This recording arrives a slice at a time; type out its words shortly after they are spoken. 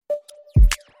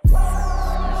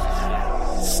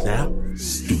Snap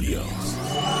Studios.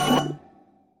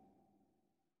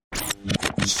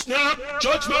 Snap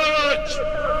Judgment!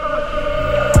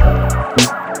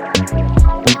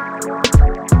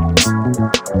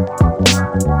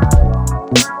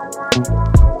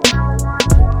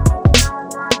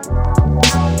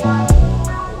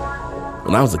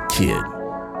 When I was a kid,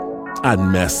 I'd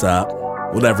mess up,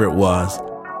 whatever it was,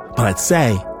 but I'd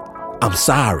say, I'm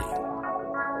sorry.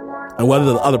 And whether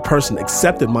the other person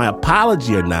accepted my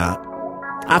apology or not,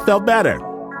 I felt better.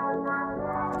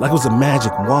 Like it was a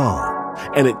magic wand.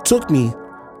 And it took me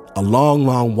a long,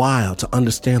 long while to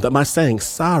understand that my saying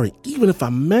sorry, even if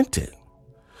I meant it,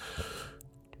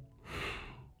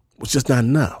 was just not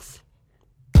enough.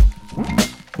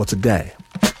 Well, today,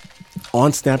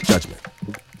 on Snap Judgment,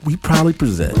 we proudly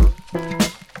present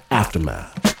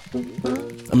Aftermath.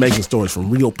 Amazing stories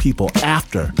from real people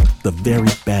after the very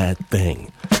bad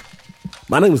thing.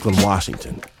 My name is Glenn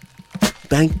Washington.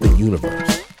 Thank the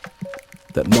universe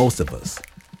that most of us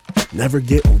never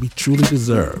get what we truly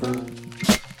deserve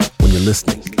when you're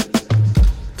listening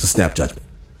to Snap Judgment.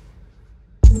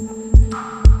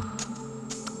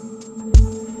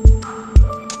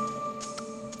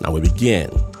 Now we begin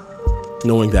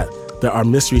knowing that there are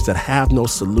mysteries that have no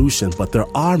solution, but there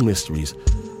are mysteries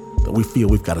that we feel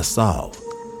we've got to solve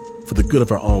for the good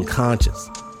of our own conscience.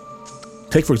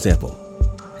 Take, for example,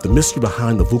 the mystery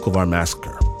behind the Vukovar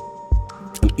massacre.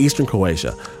 In eastern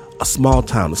Croatia, a small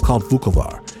town, it's called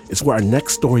Vukovar. It's where our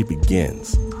next story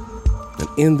begins. And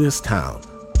in this town,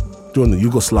 during the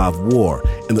Yugoslav war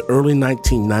in the early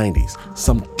 1990s,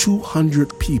 some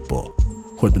 200 people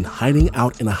who had been hiding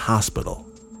out in a hospital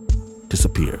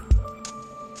disappeared.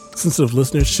 Sensitive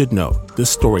listeners should know this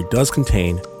story does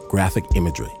contain graphic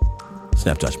imagery.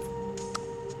 Snap Judgment.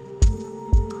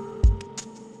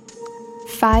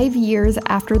 5 years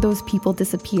after those people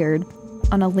disappeared,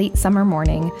 on a late summer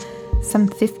morning, some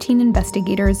 15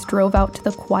 investigators drove out to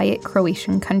the quiet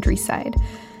Croatian countryside,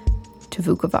 to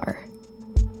Vukovar.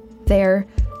 There,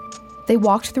 they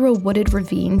walked through a wooded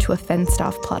ravine to a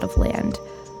fenced-off plot of land,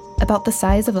 about the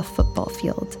size of a football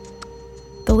field.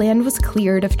 The land was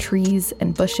cleared of trees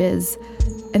and bushes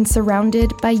and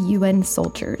surrounded by UN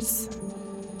soldiers.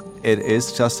 It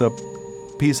is just a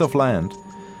piece of land.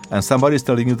 And somebody's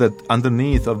telling you that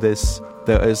underneath of this,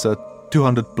 there is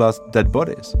 200 plus dead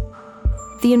bodies.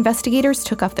 The investigators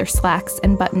took off their slacks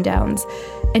and button-downs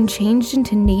and changed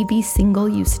into Navy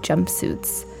single-use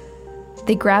jumpsuits.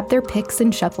 They grabbed their picks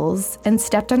and shovels and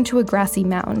stepped onto a grassy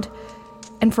mound.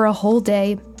 And for a whole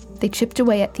day, they chipped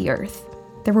away at the earth.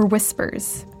 There were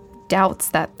whispers, doubts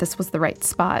that this was the right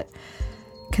spot,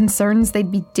 concerns they'd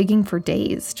be digging for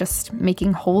days, just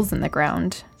making holes in the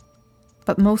ground.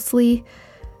 But mostly,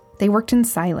 they worked in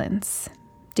silence,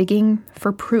 digging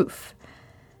for proof,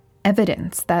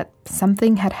 evidence that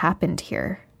something had happened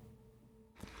here.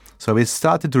 So we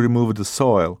started to remove the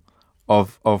soil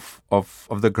of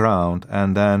the ground,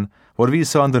 and then what we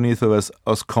saw underneath was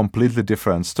a completely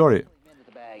different story.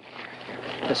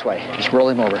 This way, just roll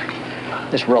him over.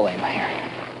 Just roll him here.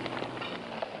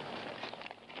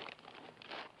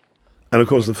 And of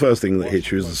course, the first thing that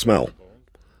hits you is the smell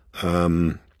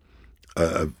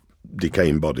of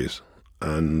decaying bodies.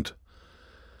 And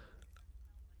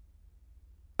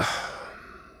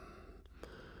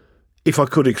if I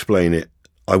could explain it,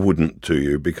 I wouldn't to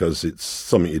you, because it's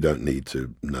something you don't need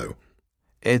to know.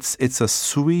 It's a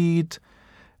sweet.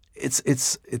 It's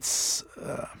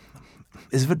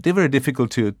very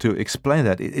difficult to explain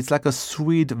that. It's like a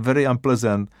sweet, very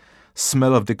unpleasant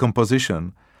smell of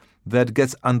decomposition that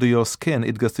gets under your skin.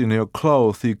 It gets in your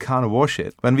clothes. You can't wash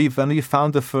it. When we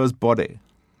found the first body,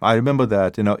 I remember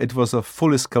that, it was a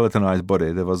fully skeletonized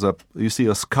body. There was you see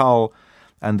a skull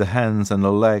and the hands and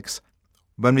the legs.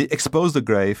 When we exposed the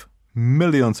grave,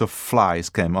 millions of flies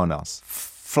came on us.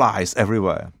 Flies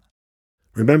everywhere.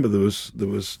 Remember, there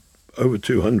was over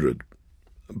 200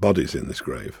 bodies in this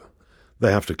grave.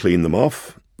 They have to clean them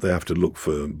off. They have to look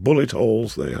for bullet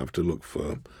holes. They have to look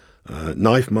for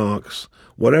knife marks,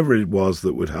 whatever it was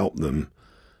that would help them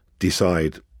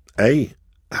decide, A,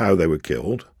 how they were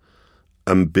killed,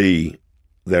 and B,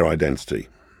 their identity.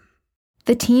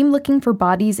 The team looking for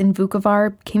bodies in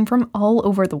Vukovar came from all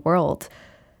over the world.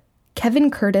 Kevin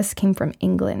Curtis came from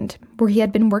England, where he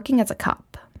had been working as a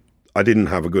cop. I didn't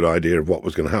have a good idea of what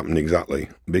was going to happen exactly,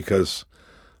 because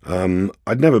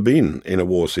I'd never been in a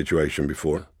war situation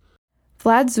before.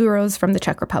 Vlad Zuro's from the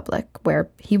Czech Republic, where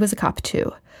he was a cop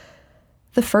too.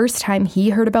 The first time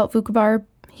he heard about Vukovar,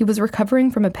 he was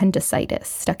recovering from appendicitis,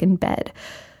 stuck in bed,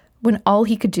 when all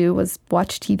he could do was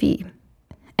watch TV.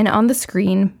 And on the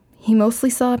screen, he mostly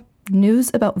saw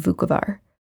news about Vukovar.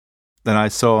 then I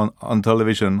saw on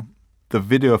television the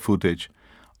video footage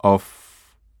of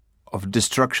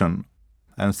destruction.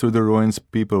 And through the ruins,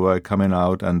 people were coming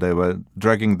out and they were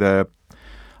dragging their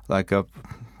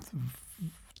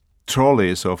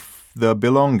trolleys of their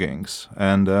belongings.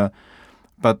 And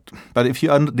but if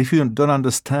you don't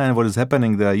understand what is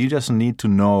happening there, you just need to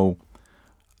know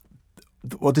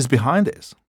what is behind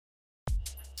this.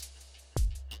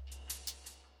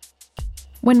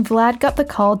 When Vlad got the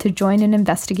call to join an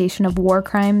investigation of war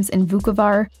crimes in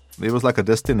Vukovar, it was like a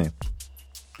destiny.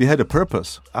 We had a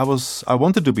purpose. I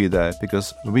wanted to be there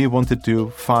because we wanted to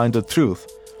find the truth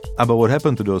about what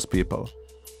happened to those people.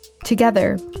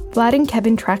 Together, Vlad and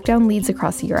Kevin tracked down leads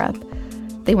across Europe.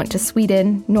 They went to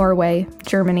Sweden, Norway,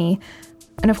 Germany,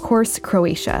 and of course,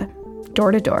 Croatia,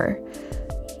 door to door.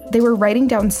 They were writing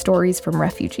down stories from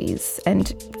refugees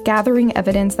and gathering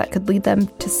evidence that could lead them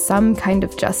to some kind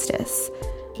of justice.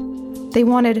 They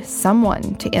wanted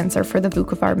someone to answer for the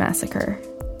Vukovar massacre.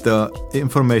 The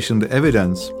information, the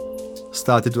evidence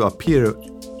started to appear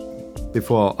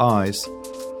before our eyes.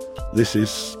 This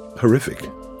is horrific.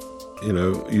 You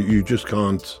know, you just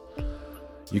can't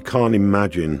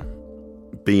imagine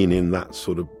being in that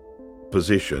sort of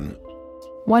position.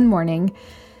 One morning,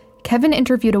 Kevin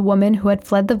interviewed a woman who had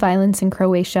fled the violence in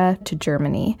Croatia to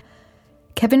Germany.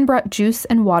 Kevin brought juice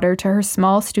and water to her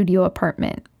small studio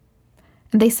apartment,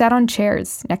 and they sat on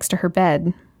chairs next to her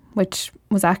bed, which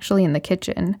was actually in the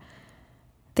kitchen.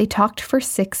 They talked for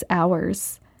 6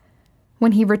 hours.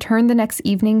 When he returned the next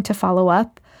evening to follow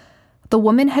up, the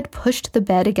woman had pushed the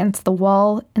bed against the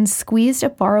wall and squeezed a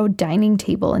borrowed dining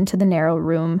table into the narrow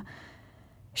room.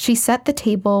 She set the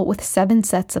table with 7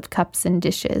 sets of cups and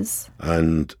dishes.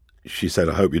 And she said,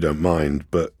 I hope you don't mind,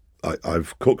 but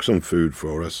I've cooked some food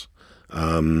for us.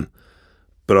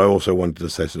 But I also wanted to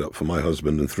set it up for my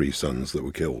husband and 3 sons that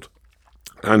were killed.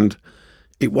 And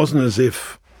it wasn't as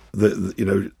if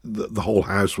the whole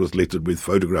house was littered with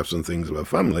photographs and things of her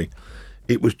family.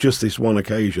 It was just this one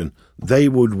occasion. They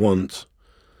would want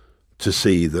to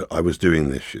see that I was doing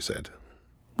this, she said.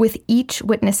 With each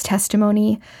witness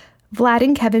testimony, Vlad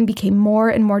and Kevin became more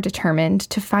and more determined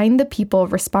to find the people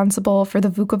responsible for the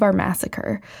Vukovar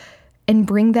massacre and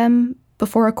bring them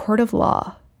before a court of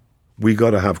law. We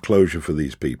got to have closure for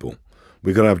these people.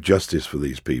 We got to have justice for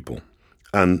these people.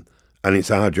 And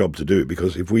it's our job to do it,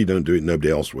 because if we don't do it,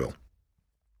 nobody else will.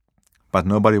 But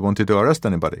nobody wanted to arrest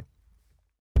anybody.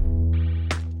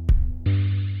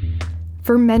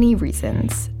 For many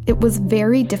reasons, it was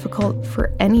very difficult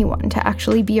for anyone to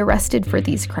actually be arrested for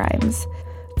these crimes.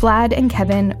 Vlad and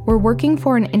Kevin were working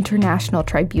for an international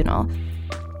tribunal,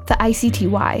 the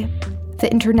ICTY,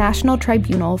 the International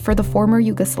Tribunal for the former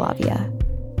Yugoslavia.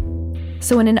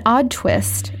 So in an odd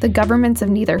twist, the governments of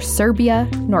neither Serbia,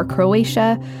 nor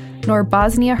Croatia, nor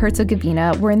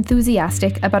Bosnia-Herzegovina were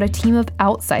enthusiastic about a team of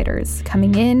outsiders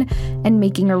coming in and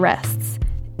making arrests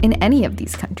in any of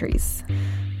these countries.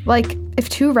 Like, if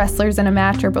 2 wrestlers in a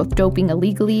match are both doping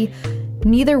illegally,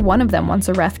 neither one of them wants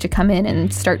a ref to come in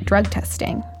and start drug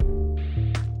testing.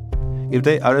 If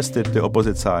they arrested the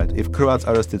opposite side, if Croats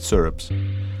arrested Serbs,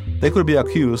 they could be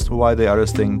accused why they're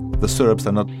arresting the Serbs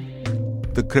and not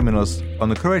the criminals on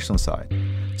the Croatian side.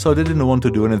 So they didn't want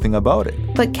to do anything about it.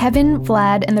 But Kevin,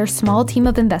 Vlad, and their small team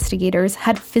of investigators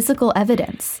had physical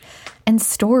evidence and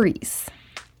stories.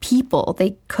 People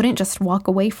they couldn't just walk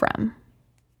away from.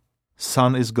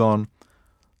 Son is gone.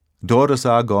 Daughters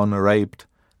are gone, raped.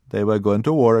 They were going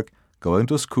to work, going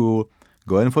to school,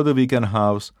 going for the weekend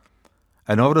house.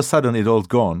 And all of a sudden, it all's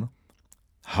gone.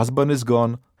 Husband is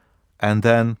gone. And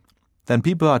then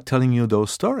people are telling you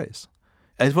those stories.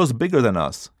 And it was bigger than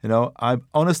us. You know, I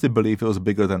honestly believe it was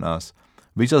bigger than us.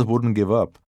 We just wouldn't give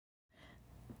up.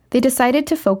 They decided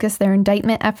to focus their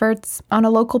indictment efforts on a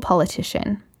local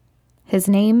politician. His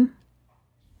name?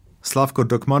 Slavko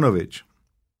Dokmanovic.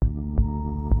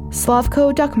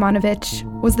 Slavko Dokmanovic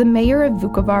was the mayor of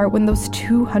Vukovar when those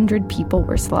 200 people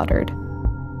were slaughtered.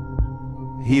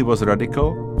 He was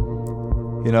radical.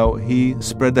 You know, he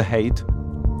spread the hate.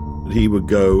 He would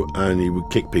go and he would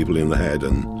kick people in the head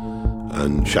and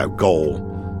shout goal,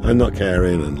 and not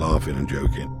caring and laughing and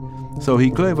joking. So he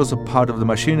clearly was a part of the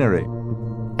machinery.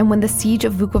 And when the siege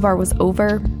of Vukovar was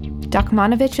over,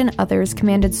 Dokmanovic and others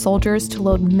commanded soldiers to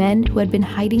load men who had been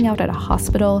hiding out at a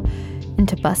hospital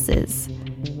into buses,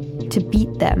 to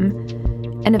beat them,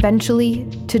 and eventually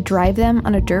to drive them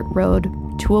on a dirt road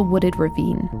to a wooded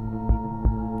ravine.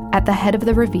 At the head of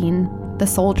the ravine, the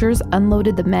soldiers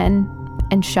unloaded the men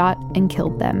and shot and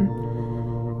killed them.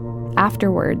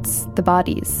 Afterwards, the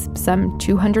bodies, some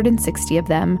 260 of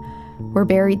them, were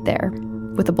buried there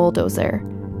with a bulldozer.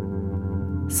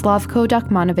 Slavko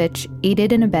Dokmanovic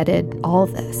aided and abetted all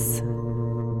this.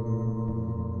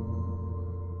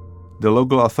 The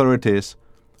local authorities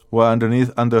were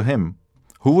under him.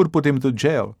 Who would put him to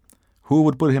jail? Who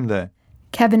would put him there?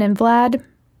 Kevin and Vlad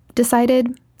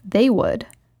decided they would.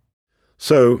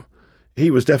 So he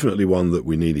was definitely one that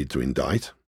we needed to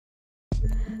indict.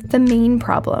 The main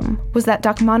problem was that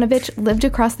Dokmanovic lived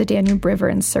across the Danube River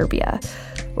in Serbia,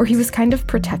 where he was kind of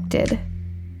protected.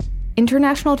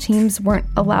 International teams weren't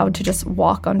allowed to just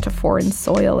walk onto foreign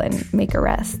soil and make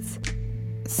arrests.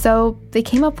 So they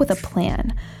came up with a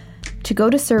plan to go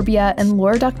to Serbia and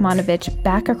lure Dokmanovic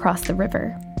back across the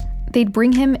river. They'd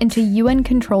bring him into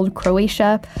UN-controlled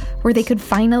Croatia, where they could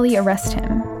finally arrest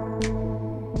him.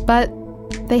 But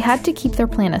they had to keep their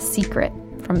plan a secret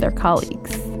from their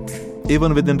colleagues.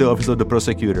 Even within the office of the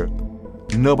prosecutor,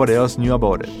 nobody else knew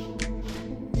about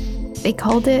it. They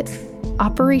called it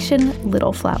Operation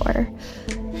Little Flower.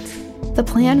 The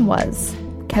plan was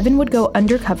Kevin would go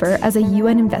undercover as a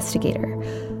UN investigator,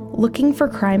 looking for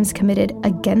crimes committed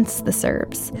against the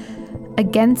Serbs,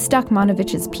 against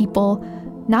Dokmanovic's people,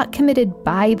 not committed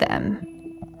by them.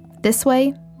 This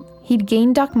way, he'd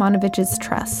gain Dokmanovic's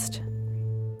trust.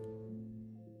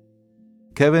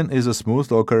 Kevin is a smooth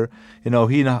talker. He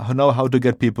knows how to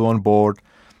get people on board.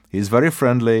 He's very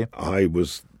friendly. I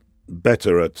was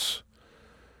better at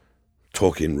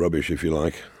talking rubbish, if you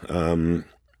like, and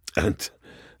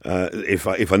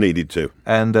if I needed to.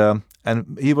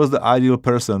 And he was the ideal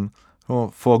person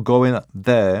for going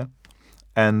there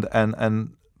and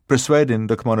persuading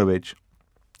Dokmanovic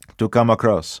to come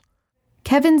across.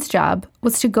 Kevin's job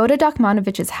was to go to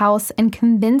Dokmanovic's house and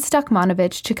convince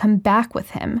Dokmanovic to come back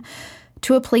with him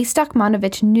to a place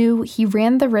Dokmanovic knew he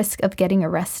ran the risk of getting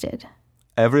arrested.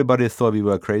 Everybody thought we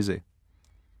were crazy.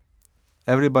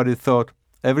 Everybody thought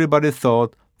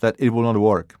that it would not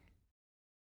work.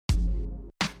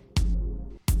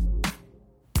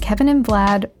 Kevin and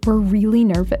Vlad were really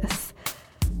nervous.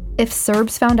 If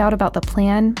Serbs found out about the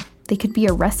plan, they could be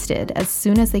arrested as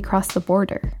soon as they crossed the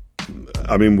border.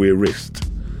 I mean, we risked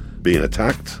being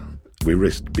attacked. We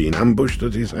risked being ambushed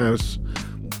at his house.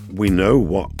 We know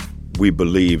what we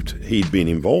believed he'd been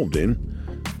involved in,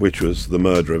 which was the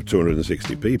murder of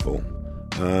 260 people.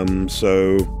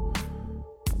 So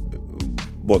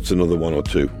what's another one or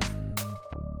two?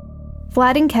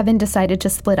 Vlad and Kevin decided to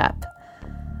split up.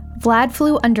 Vlad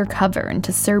flew undercover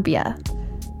into Serbia.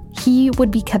 He would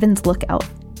be Kevin's lookout.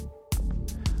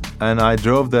 And I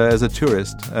drove there as a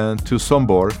tourist to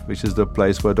Sombor, which is the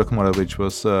place where Dokmanovic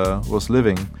was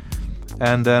living.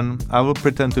 And then I will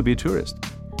pretend to be a tourist.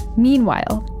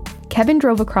 Meanwhile, Kevin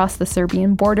drove across the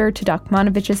Serbian border to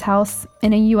Dokmanovic's house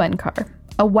in a UN car,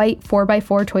 a white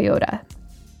 4x4 Toyota.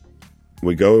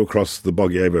 We go across the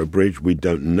Bogijevo Bridge. We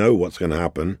don't know what's going to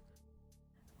happen.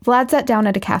 Vlad sat down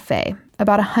at a cafe,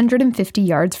 about 150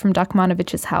 yards from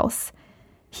Dokmanovic's house.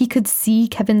 He could see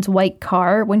Kevin's white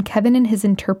car when Kevin and his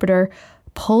interpreter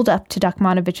pulled up to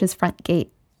Dokmanovic's front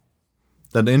gate.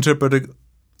 Then the interpreter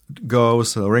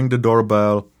goes, ring the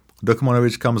doorbell,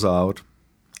 Dokmanovic comes out,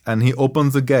 and he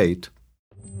opens the gate.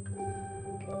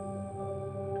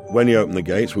 When he opened the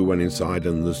gates, we went inside,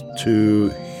 and there's two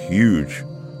huge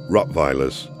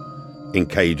Rottweilers in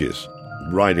cages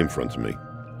right in front of me.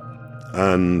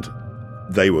 And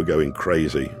they were going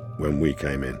crazy when we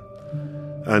came in.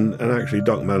 And actually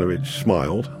Dokmanovic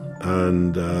smiled,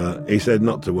 and he said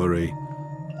not to worry.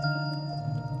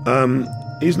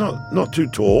 He's not too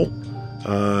tall,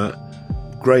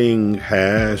 greying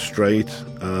hair, straight,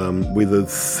 with a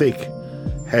thick,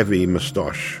 heavy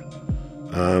moustache,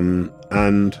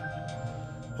 and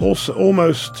also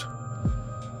almost,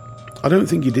 I don't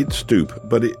think he did stoop,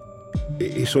 but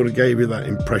he sort of gave you that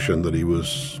impression that he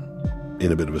was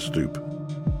in a bit of a stoop.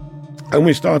 And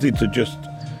we started to just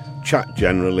chat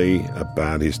generally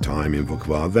about his time in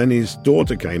Vukovar. Then his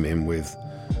daughter came in with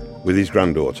his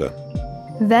granddaughter.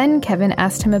 Then Kevin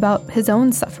asked him about his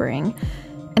own suffering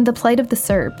and the plight of the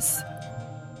Serbs.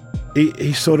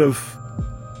 He sort of,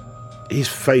 his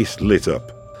face lit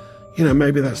up.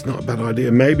 Maybe that's not a bad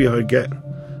idea. Maybe I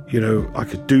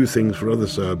could do things for other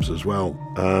Serbs as well.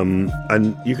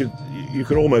 And you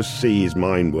could almost see his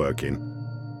mind working.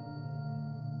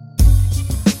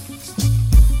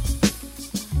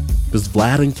 Does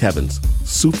Vlad and Kevin's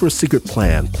super secret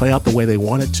plan play out the way they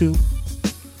want it to?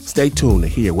 Stay tuned to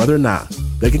hear whether or not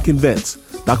they can convince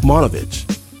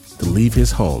Dokmanovic to leave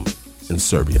his home in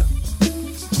Serbia.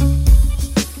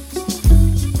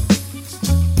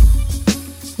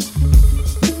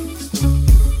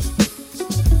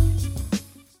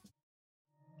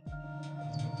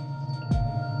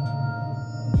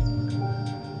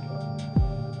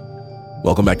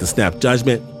 Welcome back to Snap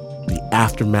Judgment, the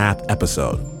Aftermath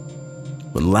episode.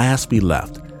 When last we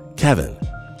left, Kevin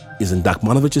is in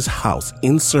Dokmanović's house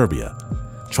in Serbia,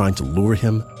 trying to lure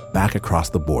him back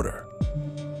across the border.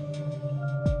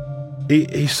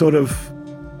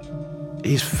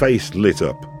 His face lit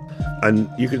up, and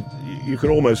you could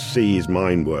almost see his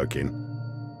mind working.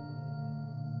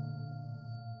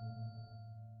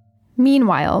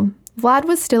 Meanwhile, Vlad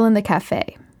was still in the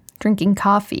cafe, drinking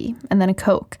coffee and then a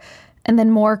Coke, and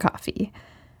then more coffee.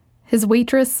 His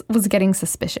waitress was getting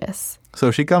suspicious.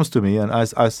 So she comes to me, and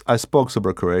I spoke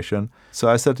sober Croatian. So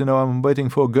I said, I'm waiting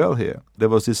for a girl here. There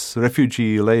was this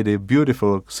refugee lady,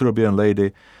 beautiful Serbian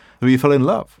lady. We fell in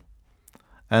love.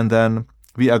 And then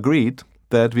we agreed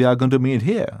that we are going to meet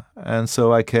here. And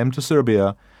so I came to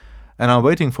Serbia, and I'm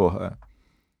waiting for her.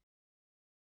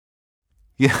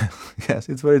 Yeah, yes,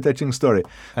 it's a very touching story.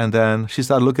 And then she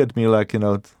started looking at me like,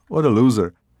 what a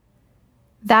loser.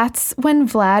 That's when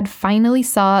Vlad finally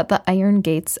saw the iron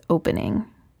gates opening.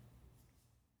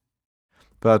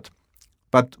 But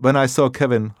when I saw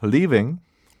Kevin leaving,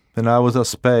 then I was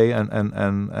just pay and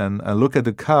look at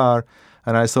the car,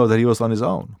 and I saw that he was on his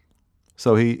own.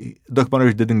 So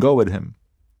Dokmanović didn't go with him.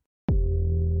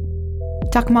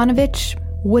 Dokmanović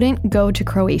wouldn't go to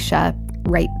Croatia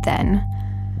right then.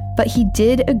 But he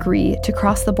did agree to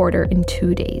cross the border in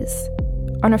 2 days,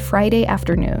 on a Friday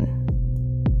afternoon.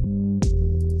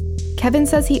 Kevin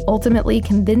says he ultimately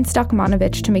convinced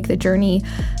Dokmanović to make the journey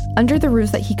under the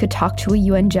ruse that he could talk to a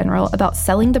UN general about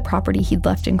selling the property he'd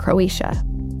left in Croatia.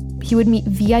 He would meet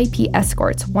VIP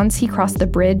escorts once he crossed the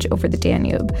bridge over the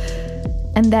Danube.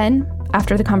 And then,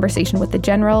 after the conversation with the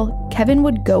general, Kevin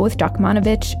would go with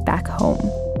Dokmanović back home.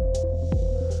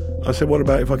 I said, what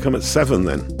about if I come at 7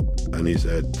 then? And he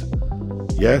said,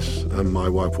 yes, and my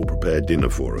wife will prepare dinner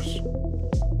for us.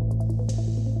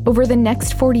 Over the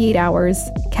next 48 hours,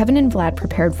 Kevin and Vlad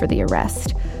prepared for the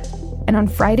arrest. And on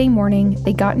Friday morning,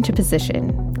 they got into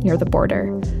position near the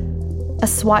border. A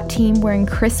SWAT team wearing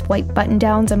crisp white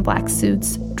button-downs and black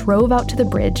suits drove out to the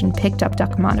bridge and picked up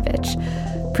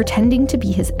Dokmanović, pretending to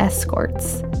be his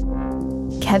escorts.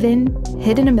 Kevin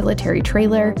hid in a military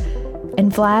trailer,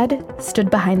 and Vlad stood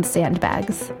behind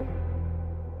sandbags.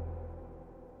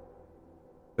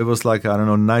 It was like,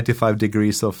 95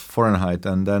 degrees of Fahrenheit,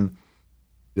 and then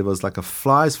there was like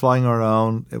flies flying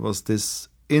around. It was this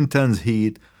intense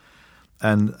heat,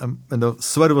 and the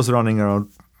sweat was running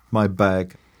around my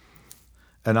back.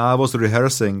 And I was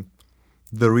rehearsing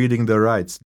reading the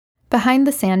rights. Behind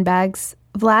the sandbags,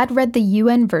 Vlad read the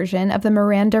UN version of the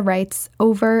Miranda rights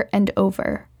over and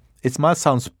over. It might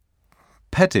sound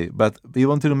petty, but we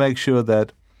wanted to make sure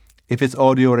that if it's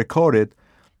audio recorded,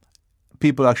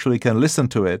 people actually can listen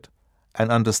to it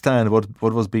and understand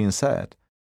what was being said.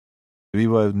 We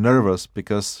were nervous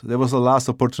because there was the last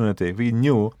opportunity. We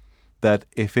knew that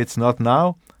if it's not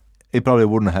now, it probably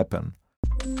wouldn't happen.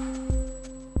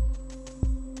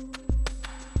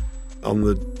 On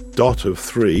the dot of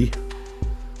 3,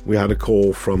 we had a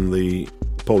call from the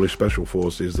Polish Special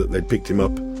Forces that they'd picked him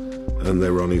up and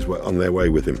they were on their way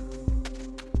with him.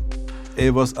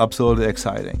 It was absolutely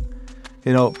exciting.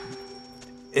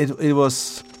 It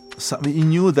was. We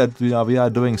knew that we are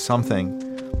doing something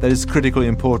that is critically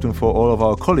important for all of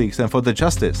our colleagues and for the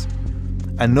justice.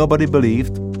 And nobody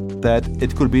believed that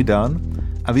it could be done.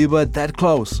 And we were that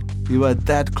close. We were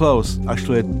that close,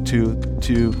 actually,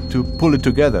 to pull it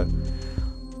together.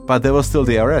 But there was still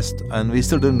the arrest, and we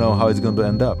still didn't know how it's going to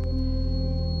end up.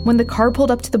 When the car pulled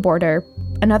up to the border,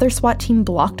 another SWAT team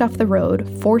blocked off the road,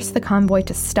 forced the convoy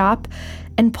to stop,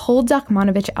 and pulled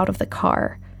Dokmanović out of the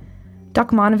car.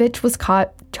 Dokmanović was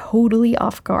caught totally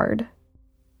off guard.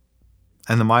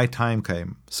 And my time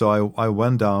came, so I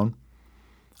went down,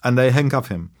 and they handcuffed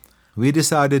him. We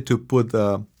decided to put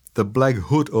the black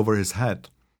hood over his head.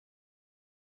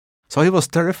 So he was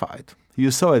terrified.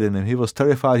 You saw it in him. He was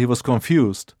terrified. He was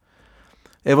confused.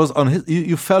 It was on his.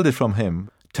 You felt it from him.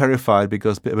 Terrified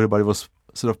because everybody was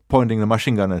sort of pointing the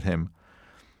machine gun at him.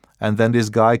 And then this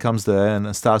guy comes there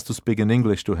and starts to speak in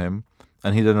English to him,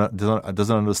 and he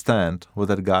doesn't understand what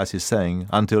that guy is saying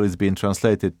until it's being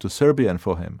translated to Serbian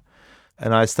for him.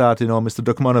 And I start, Mr.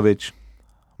 Dokmanović,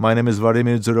 my name is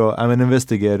Vladimir Zuro. I'm an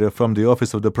investigator from the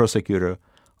Office of the Prosecutor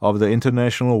of the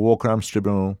International War Crimes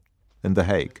Tribunal in The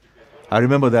Hague. I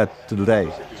remember that today.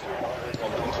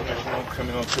 International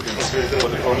Criminal Tribunal for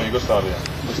the former Yugoslavia.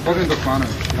 Gospodin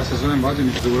Dokmanović, ja se zovem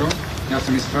Vladimir Zuro. Ja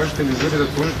sam istražitelj iz Ureda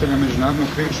tužitelja Međunarodnog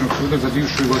krivičnog suda za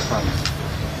bivšu Jugoslaviju.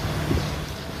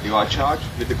 You are charged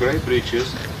with the grave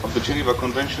breaches of the Geneva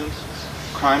Conventions,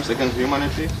 crimes against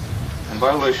humanity, and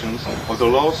violations of the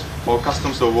laws or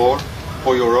customs of war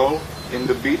for your role in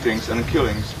the beatings and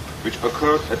killings which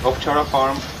occurred at Ovčara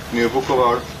farm near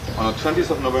Vukovar on the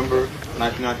 20th of November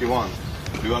 1991.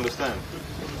 Do you understand?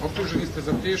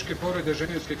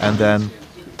 And then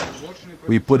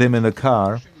we put him in a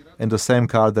car, in the same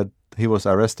car that he was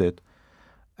arrested,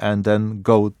 and then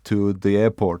go to the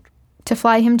airport. To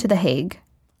fly him to The Hague.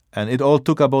 And it all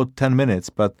took about 10 minutes,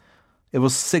 but it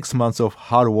was 6 months of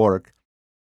hard work.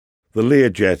 The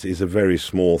Learjet is a very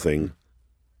small thing.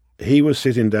 He was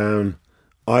sitting down,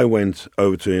 I went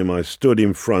over to him, I stood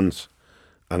in front,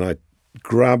 and I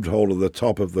grabbed hold of the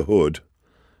top of the hood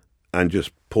and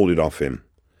just pulled it off him.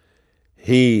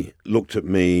 He looked at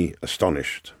me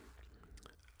astonished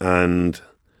and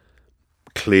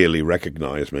clearly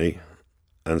recognised me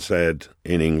and said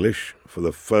in English, for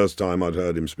the first time I'd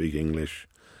heard him speak English,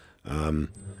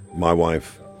 my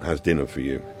wife has dinner for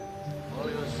you.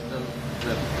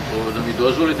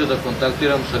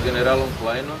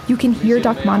 You can hear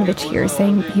Dokmanovic here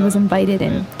saying he was invited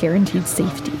and guaranteed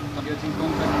safety.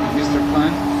 Mr.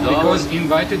 Klein, because he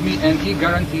invited me and he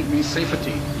guaranteed me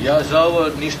safety. Ja za ovo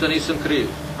ništa nisam kriv.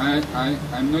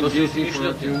 I'm not guilty for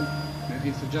what you...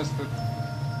 It's just that...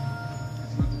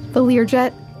 The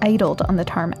Learjet idled on the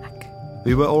tarmac.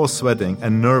 We were all sweating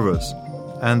and nervous.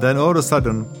 And then all of a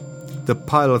sudden, the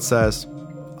pilot says,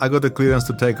 I got the clearance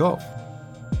to take off.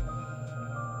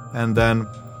 And then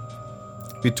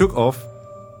we took off,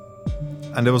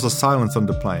 and there was a silence on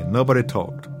the plane. Nobody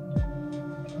talked.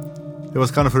 It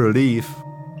was kind of a relief.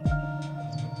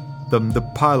 The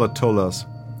pilot told us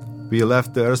we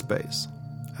left the airspace,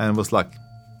 and it was like,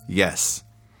 yes.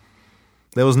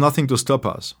 There was nothing to stop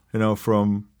us,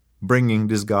 from bringing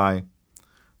this guy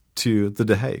to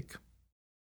The Hague.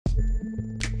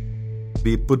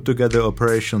 We put together an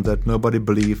operation that nobody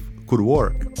believed could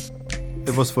work.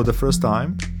 It was for the first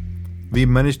time. We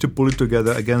managed to pull it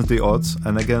together against the odds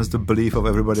and against the belief of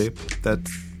everybody that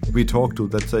we talked to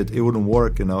that said it wouldn't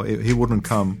work, he wouldn't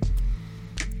come.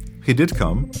 He did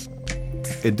come.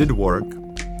 It did work.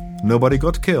 Nobody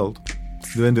got killed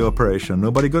during the operation.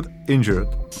 Nobody got injured.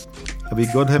 We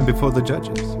got him before the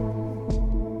judges.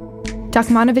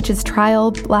 Dokmanovic's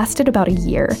trial lasted about a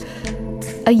year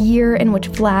in which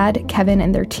Vlad, Kevin,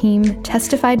 and their team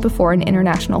testified before an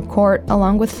international court,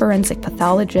 along with forensic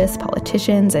pathologists,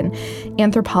 politicians, and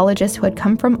anthropologists who had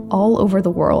come from all over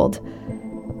the world.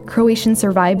 Croatian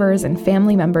survivors and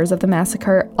family members of the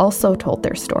massacre also told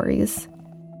their stories.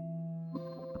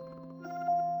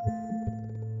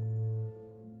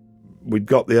 We'd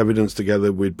got the evidence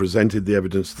together, we'd presented the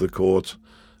evidence to the court,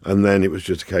 and then it was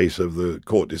just a case of the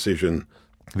court decision.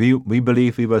 We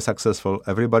believe we were successful.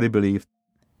 Everybody believed.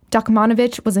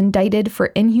 Dokmanovic was indicted for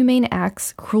inhumane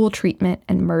acts, cruel treatment,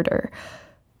 and murder.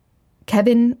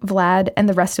 Kevin, Vlad, and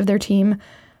the rest of their team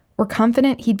were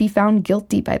confident he'd be found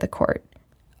guilty by the court.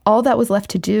 All that was left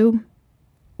to do,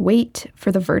 wait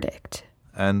for the verdict.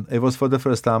 And it was for the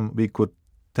first time we could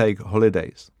take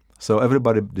holidays. So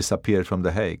everybody disappeared from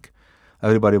The Hague.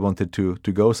 Everybody wanted to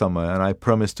go somewhere, and I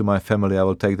promised to my family I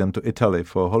will take them to Italy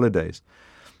for holidays.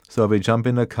 So we jumped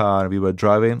in a car, we were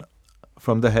driving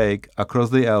from The Hague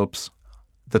across the Alps.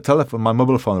 My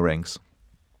mobile phone rings.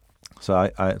 So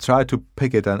I tried to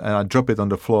pick it and I drop it on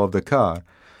the floor of the car.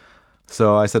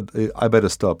 So I said, I better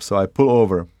stop. So I pull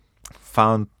over,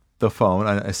 found the phone,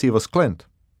 and I see it was Clint.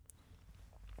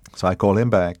 So I call him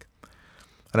back.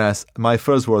 And my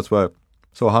first words were,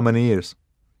 so how many years?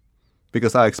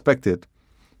 Because I expected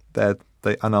that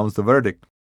they announced the verdict.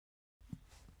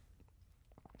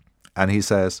 And he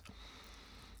says,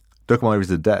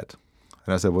 Dokmanovic is dead.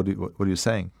 And I said, what are you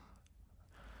saying?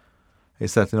 He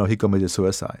said, he committed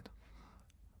suicide.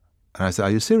 And I said,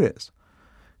 are you serious?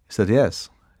 He said, yes.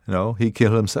 He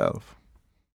killed himself.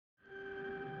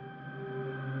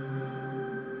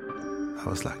 I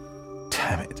was like,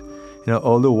 damn it.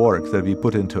 All the work that we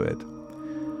put into it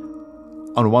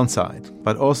on one side,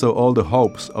 but also all the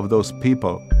hopes of those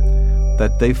people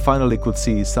that they finally could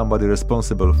see somebody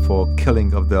responsible for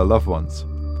killing of their loved ones.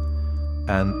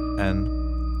 And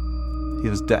he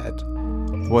was dead.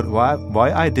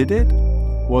 Why I did it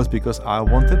was because I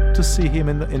wanted to see him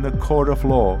in a court of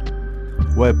law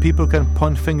where people can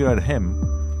point finger at him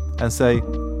and say,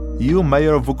 you,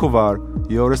 Mayor of Vukovar,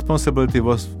 your responsibility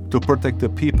was to protect the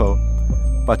people,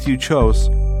 but you chose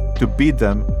to beat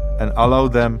them and allow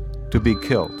them to be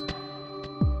killed.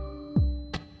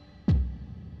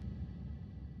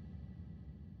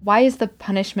 Why is the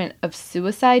punishment of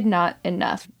suicide not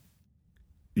enough?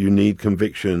 You need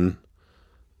conviction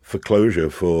for closure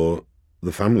for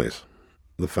the families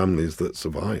that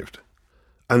survived.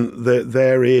 And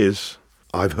there is,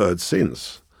 I've heard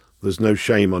since, there's no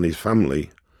shame on his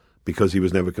family because he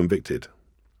was never convicted.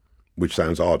 which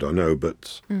sounds odd, I know,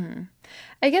 but...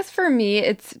 I guess for me,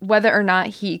 it's whether or not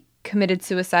he committed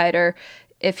suicide or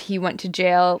if he went to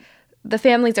jail. The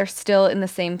families are still in the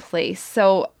same place,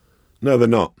 so... No, they're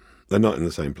not. They're not in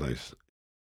the same place.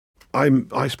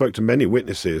 I spoke to many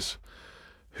witnesses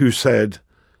who said,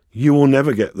 you will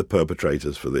never get the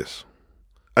perpetrators for this.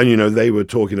 And, you know, they were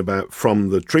talking about from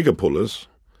the trigger pullers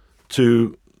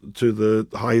to the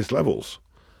highest levels.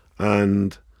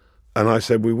 And I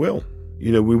said, we will.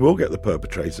 You know, we will get the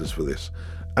perpetrators for this.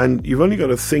 And you've only got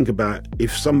to think about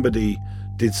if somebody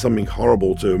did something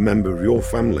horrible to a member of your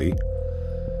family,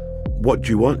 what do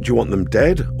you want? Do you want them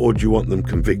dead or do you want them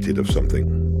convicted of something?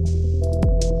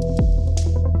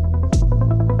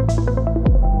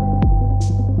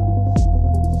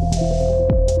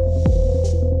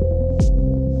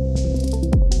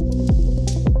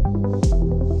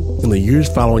 In the years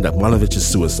following Akmanović's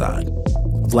suicide,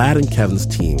 Vlad and Kevin's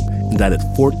team indicted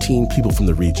 14 people from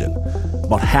the region.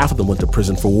 About half of them went to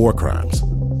prison for war crimes.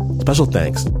 Special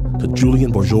thanks to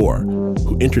Julian Bourgeois,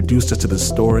 who introduced us to this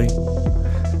story.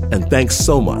 And thanks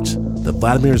so much to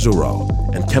Vladimir Zuro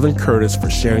and Kevin Curtis for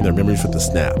sharing their memories with the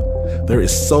Snap. There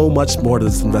is so much more to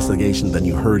this investigation than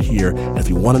you heard here, and if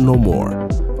you want to know more,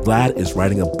 Vlad is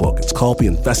writing a book. It's called The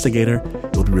Investigator.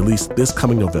 It will be released this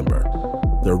coming November.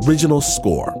 The original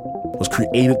score was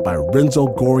created by Renzo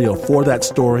Gorio for that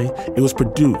story. It was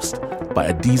produced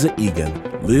by Adiza Egan,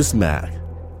 Liz Mack,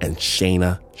 and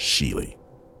Shayna Sheely.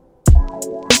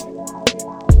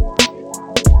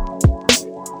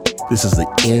 This is the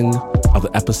end of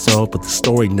the episode, but the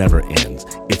story never ends.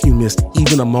 If you missed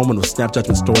even a moment of Snap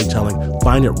Judgment storytelling,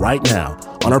 find it right now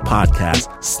on our podcast,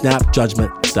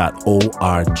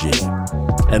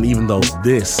 snapjudgment.org. And even though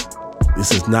this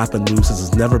is not the news, this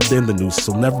has never been the news, this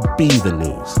will never be the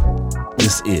news,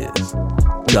 this is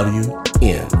WNYC.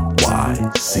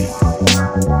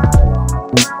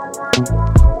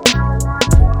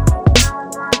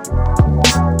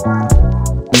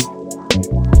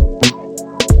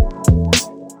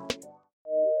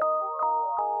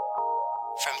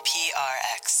 From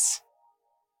PRX.